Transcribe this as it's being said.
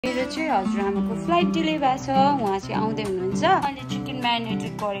मेरो चाहिँ हजुरआमाको flight delay भएको छ, उहाँ चाहिँ आउँदै हुनुहुन्छ। मैले चिकन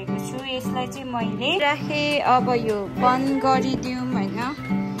म्यारिनेटेड गरेको छु, यसलाई चाहिँ मैले राखेँ। अब यो बन्द गरिदिउँ होइन,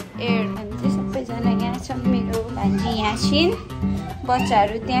 एयर हामी चाहिँ सबैजना यहाँ छ। मेरो भान्जी यहाँ छिन्,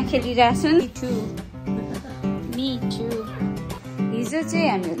 बच्चाहरू त्यहाँ खेलिरहेछन्। हिजो चाहिँ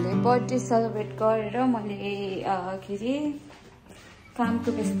हामीहरूले बर्थडे सेलिब्रेट गरेर मैले के अरे कामको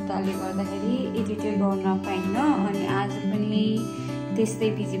व्यस्तताले गर्दाखेरि एडिटै गर्न पाइनँ, अनि आज पनि त्यस्तै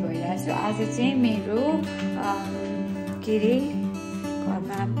बिजी भइरहेको छु। आज चाहिँ मेरो के अरे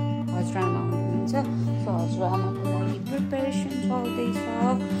घरमा हजुरआमा हुनुहुन्छ, सो हजुरआमाको लागि प्रिपेरेसन चल्दैछ।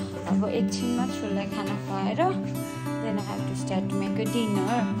 अब एकछिनमा छोरीलाई खाना खुवाएर then I have to start to make a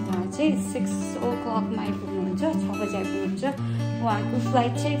dinner. उहाँ चाहिँ 6 o'clockमा आइपुग्नुहुन्छ, 6 बजी आइपुग्नुहुन्छ। उहाँको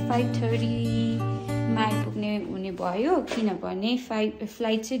फ्लाइट चाहिँ 5:30मा आइपुग्ने हुने भयो, किनभने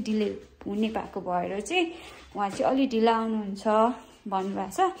फ्लाइट चाहिँ डिले हुने भएको भएर चाहिँ उहाँ चाहिँ अलि ढिला आउनुहुन्छ भन्नुभएको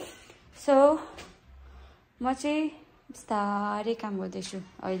छ। सो म चाहिँ बिस्तारै काम गर्दैछु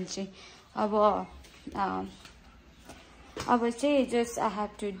अहिले चाहिँ। अब चाहिँ just I have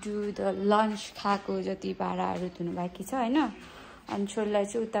to do the lunch. खाएको जति भाँडाहरू धुनु बाँकी छ होइन। अनि छोरीलाई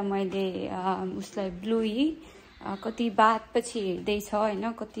चाहिँ उता मैले उसलाई ब्लुई कति बादपछि हेर्दैछ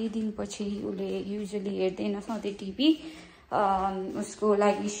होइन, कति दिनपछि उसले युजली हेर्दैन सधैँ टिभी। उसको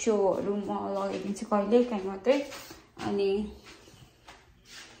लागि सोहरू म लगाइदिन्छु कहिलेकाहीँ मात्रै, अनि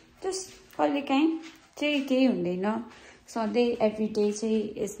जस्ट कहिलेकाहीँ चाहिँ केही हुँदैन, सधैँ एभ्री डे चाहिँ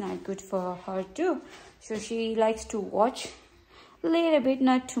is not good for her to. So C likes to watch little bit,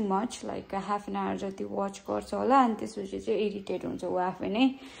 not too much, like half an hour जति वाच गर्छ होला, अनि त्यसपछि चाहिँ इरिटेट हुन्छ ऊ आफै नै।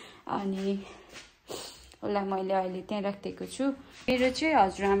 अनि उसलाई मैले अहिले त्यहाँ राखिदिएको छु। मेरो चाहिँ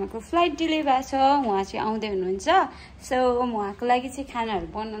हजुरआमाको फ्लाइट डिले भएको छ, उहाँ चाहिँ आउँदै हुनुहुन्छ। सो म उहाँको लागि चाहिँ खानाहरू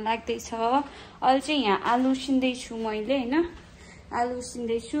बनाउन लाग्दैछ। अहिले चाहिँ यहाँ आलु उसिन्दैछु मैले होइन, आलु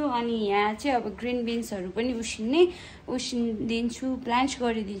उसिन्दैछु। अनि यहाँ चाहिँ अब ग्रिन बिन्सहरू पनि उसिनिदिन्छु, ब्लान्च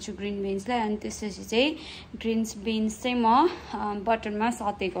गरिदिन्छु ग्रिन बिन्सलाई। अनि त्यसपछि चाहिँ ग्रिन बिन्स चाहिँ म बटरमा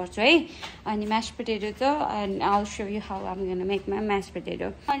सते गर्छु है। अनि म्यास पोटेटो त end all so you how आम गोना मेक माई म्यास पोटेटो।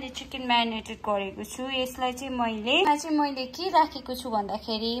 मैले चिकन म्यारिनेटेड गरेको छु, यसलाई चाहिँ मैले के राखेको छु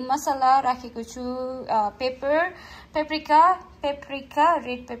भन्दाखेरि मसला राखेको छु, पेप्रिका,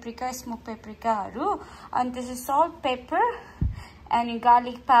 रेड पेप्रिका, स्मोक पेप्रिकाहरू, अनि त्यसपछि सल्ट, पेपर, अनि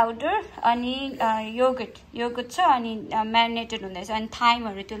गार्लिक पाउडर, अनि योगर्ट छ, अनि म्यारिनेटेड हुँदैछ। अनि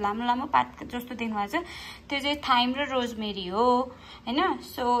थाइमहरू त्यो लामो लामो पात जस्तो दिनुभएको छ, त्यो चाहिँ थाइम र रोजमेरी हो होइन।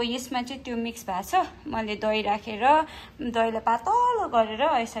 सो यसमा चाहिँ त्यो मिक्स भएको छ। मैले दही राखेर दहीलाई पातलो गरेर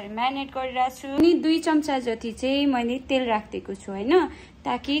यसरी म्यारिनेट गरिरहेको छु। अनि 2 चम्चा जति चाहिँ मैले तेल राखिदिएको छु होइन,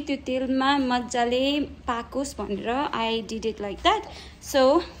 ताकि त्यो तेलमा मजाले पाकोस् भनेर I did it like that. सो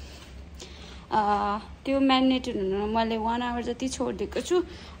त्यो म्यारिनेटेड हुनु मैले 1 आवर जति छोडिदिएको छु।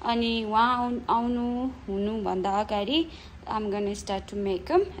 अनि उहाँ हुनुभन्दा अगाडि आम gonna start to make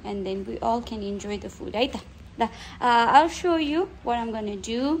them and then we all can enjoy the food है त। I'll show you what I'm gonna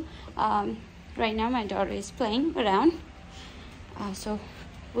do. Right now my daughter is playing around, so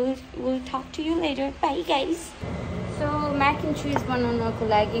we'll talk to you later. Bye guys. So mac and cheese बनाउनको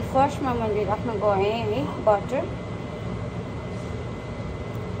लागि फर्स्टमा मैले राख्न गएँ है butter.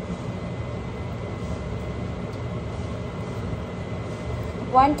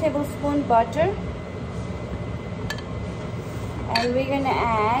 One tablespoon butter, and we're gonna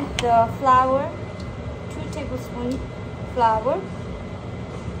add the flour, 2 tablespoons flour,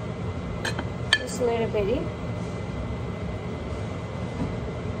 just a little bit.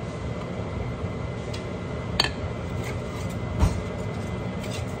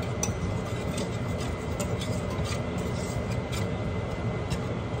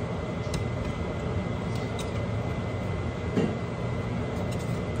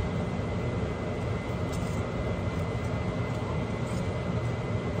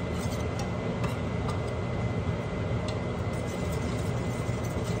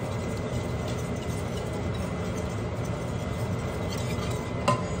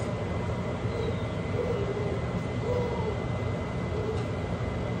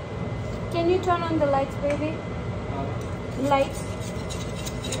 Can you turn on the lights, baby? Lights.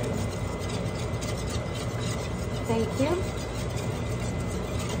 Thank you.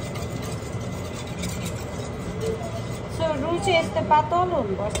 So rule चाहिँ यस्तो पातलो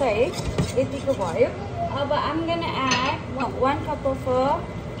हुनुपर्छ है, यतिको भयो। अब I'm gonna add 1 cup of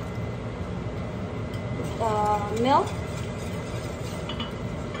milk,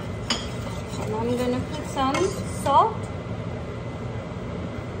 and I'm gonna put some salt.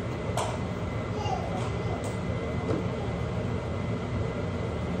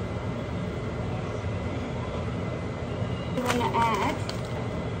 I'm gonna add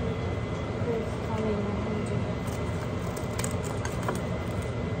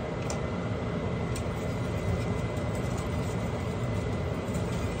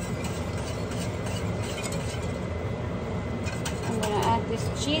this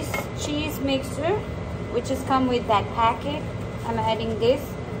cheese mixture, which has come with that packet. I'm adding this.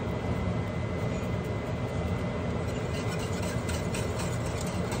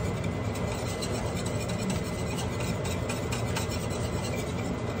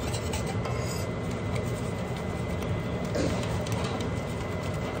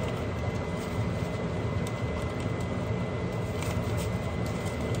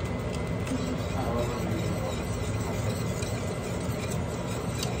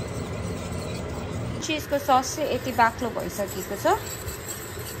 Cheese को sauce से यति बाक्लो भइसकेको छ.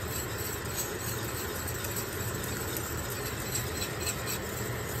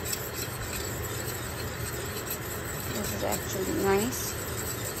 This is actually nice.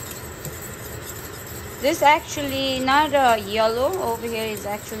 This actually not yellow. Over here is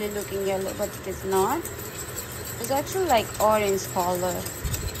actually looking yellow, but it is not. It's actually like orange color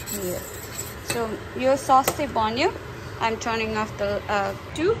here. So your sauce se banyo. I'm turning off the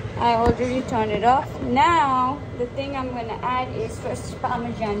two. I already turned it off. Now the thing I'm gonna add is first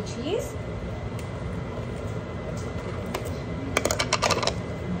Parmesan cheese.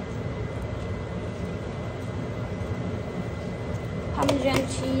 Parmesan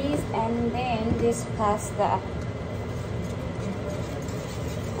cheese, and then this pasta.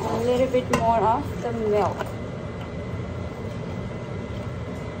 And a little bit more of the milk.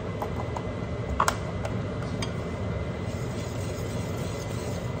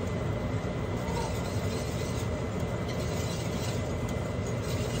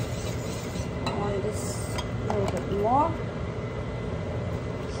 More.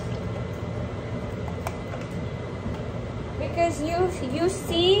 Because you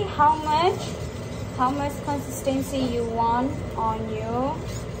see how much consistency you want on your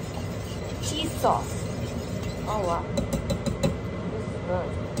cheese sauce. Oh wow, this is good.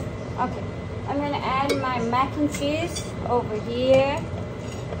 Okay, I'm gonna add my mac and cheese over here.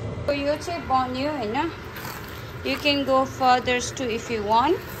 So you take banyo, you can go further too if you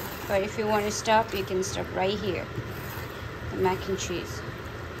want. But if you want to stop, you can stop right here. The mac and cheese.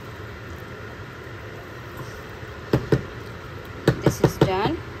 This is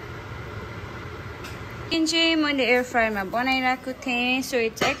done. Chicken मैले air fryer मा बनाइराखेको थिएँ, so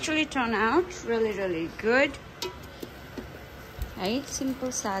it's actually turned out really good. है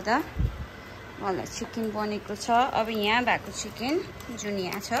simple सादा वाला chicken बनेको छ. अब यहाँ भएको चिकन जुन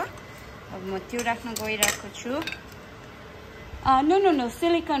यहाँ छ, अब म त्यो राख्न गइरहेको छु. No,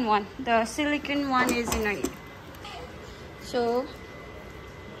 silicone one. The silicone one is in a. So,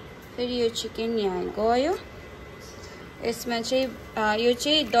 फेरि यो चिकन यहाँ गयो. यसमा चाहिँ यो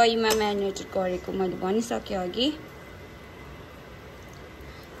चाहिँ दहीमा म्यारिनेटेड गरेको मैले भनिसके अघि.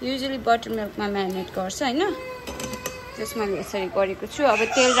 युजुअली बटर मिल्कमा म्यारिनेट गर्छ हैन. त्यसमा मैले यसरी गरेको छु. अब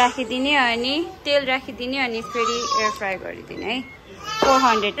तेल राखिदिने अनि फेरि एयर फ्राई गरिदिने है.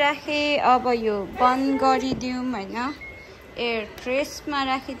 400 राखे. अब यो बन्द गरिदिउँ हैन. Air press ma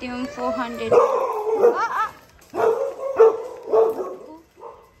rakhidium 400.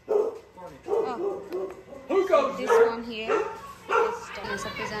 This one here is done.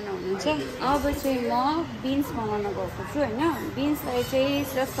 सबैजना हुनुहुन्छ. अब चाहिँ म बिन्स बनाउन गएको छु हैन. बिन्सलाई चाहिँ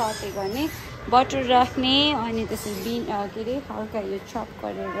जस्ट सटे गर्ने, बटर राख्ने अनि त्यसपछि बिन के रे हल्का यो चप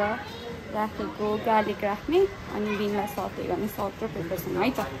गरेर राखेको गार्लिक राख्ने अनि बिनलाई सटे गर्ने सल्ट र पेपरसँग है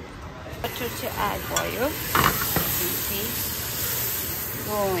त. बटर चाहिँ एड भयो.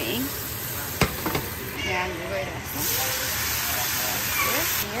 Going. Yeah, right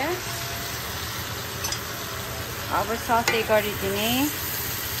here. अब सटे गरिदिने.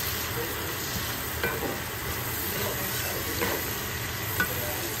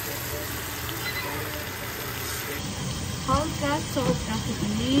 हल्का Salt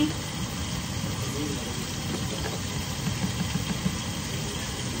राखिदिने.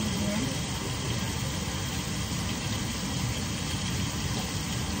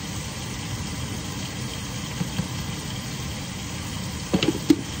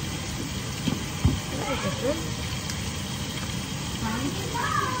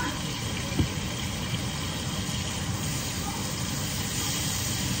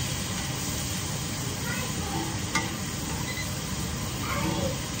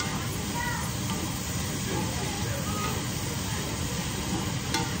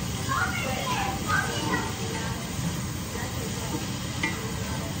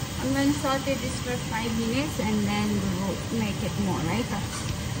 I'm going to saute this for 5 minutes and then we will make it more, right?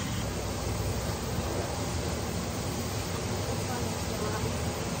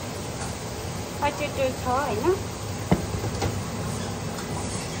 Potatoes high, no?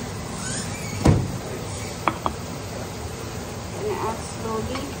 And add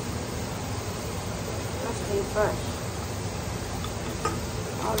slowly. First thing first.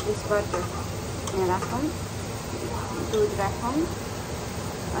 all this butter यहाँ राखौँ दुध राखौँ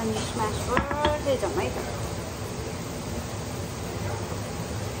अनि smash गर्दै जाउँ है त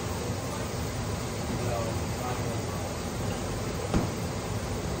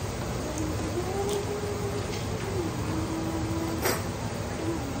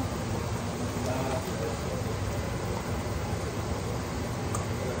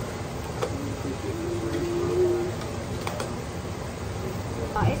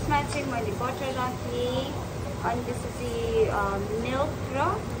यसमा चाहिँ मैले बटर राखेँ अनि त्यसपछि मिल्क र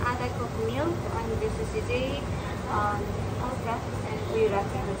आधा कप मिल्क अनि त्यसपछि चाहिँ हल्का उयो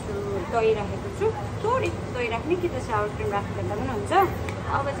राखेको छु दही राखेको छु थोरै दही राख्ने कि त सावर क्रिम राख्दा पनि हुन्छ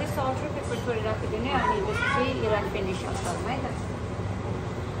अब चाहिँ सल्ट र पेपर थोरै राखिदिने अनि त्यसपछि यसलाई फिनिस अप गरौँ है त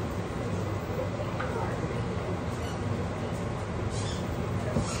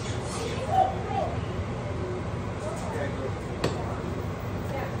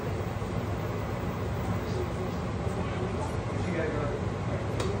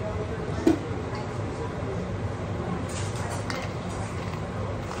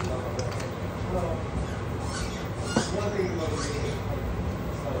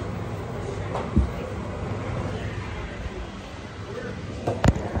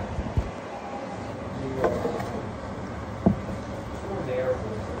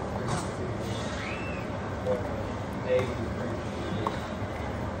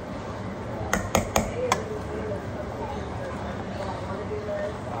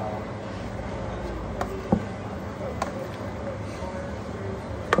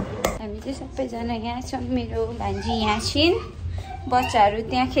हामी चाहिँ सबैजना यहाँ छौँ मेरो भान्जी यहाँ छिन् बच्चाहरू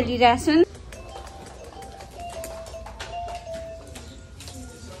त्यहाँ खेलिरहेछन्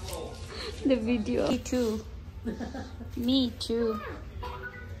The video. Me too. Me too.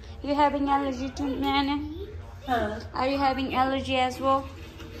 You having allergy to Nana? Huh? Are you having allergy as well?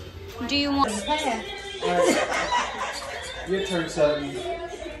 Do you want? Your turn, Sutton.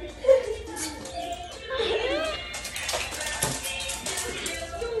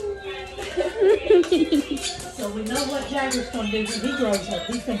 So we know what Jagger's going to do when he grows up.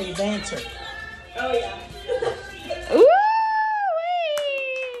 He's going to be a dancer. Oh, yeah.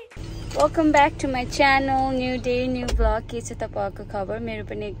 Welcome back to my channel. New day, new vlog. के छ तपाईहरुको खबर मेरो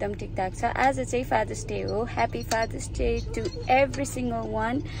पनि एकदम ठिकठाक छ आज चाहिँ Father's Day हो Happy Father's Day to every single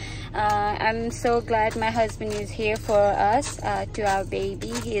one. I'm so glad my husband is here for us, to our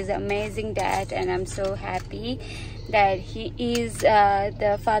baby. He is an amazing dad and I'm so happy that he is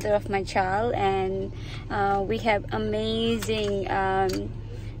the father of my child, and we have amazing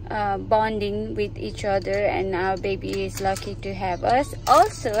bonding with each other, and our baby is lucky to have us.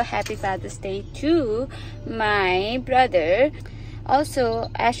 Also, Happy Father's Day to my brother. Also,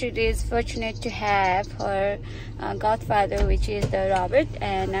 Astrid is fortunate to have her godfather, which is the Robert,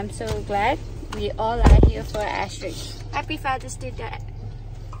 and I'm so glad we all are here for Astrid. Happy Father's Day, Dad.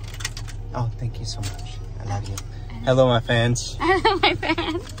 Oh, thank you so much. I love you. Hello, my fans. Hello, my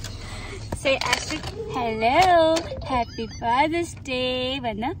fans. Say, Astrid, hello. Happy Father's Day.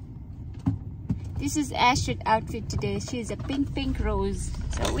 Vanna. This is Astrid's outfit today. She's a pink rose.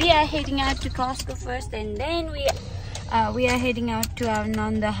 So we are heading out to Costco first, and then we are heading out to our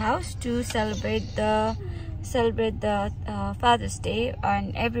Nanda house to celebrate the Father's Day,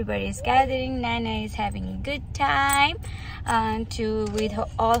 and everybody is gathering. Nana is having a good time with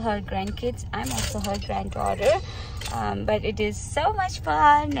all her grandkids. I'm also her granddaughter, but it is so much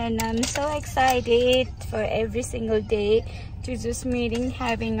fun, and I'm so excited for every single day to just meeting,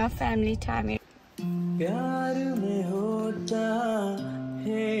 having a family time. A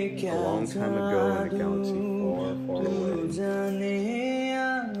long time ago in a galaxy far, far away,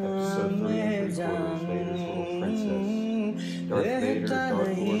 episode 3 and 3/4, Vader's little princess, Darth Vader, Darth Lord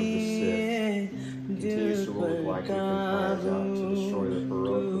of the Sith, continues to roll black empires out to destroy the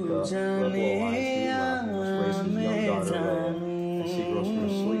heroic Rebel Alliance who raised his young daughter Leia, as she grows from a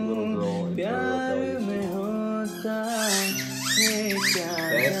sweet little girl into a rebellious teenager.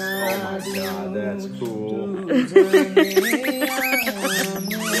 Oh my god, that's cool.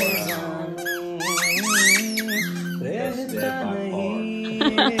 That's dead by far.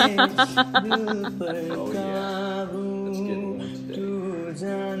 Oh yeah, let's get one today.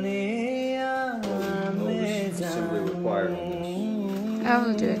 Those simply required on this. I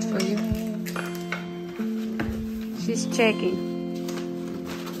will do it for you. She's checking.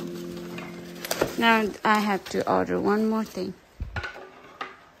 Now I have to order one more thing.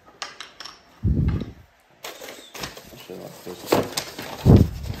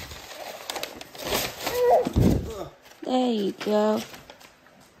 There you go.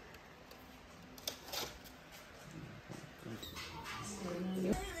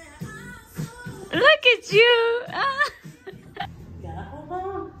 you.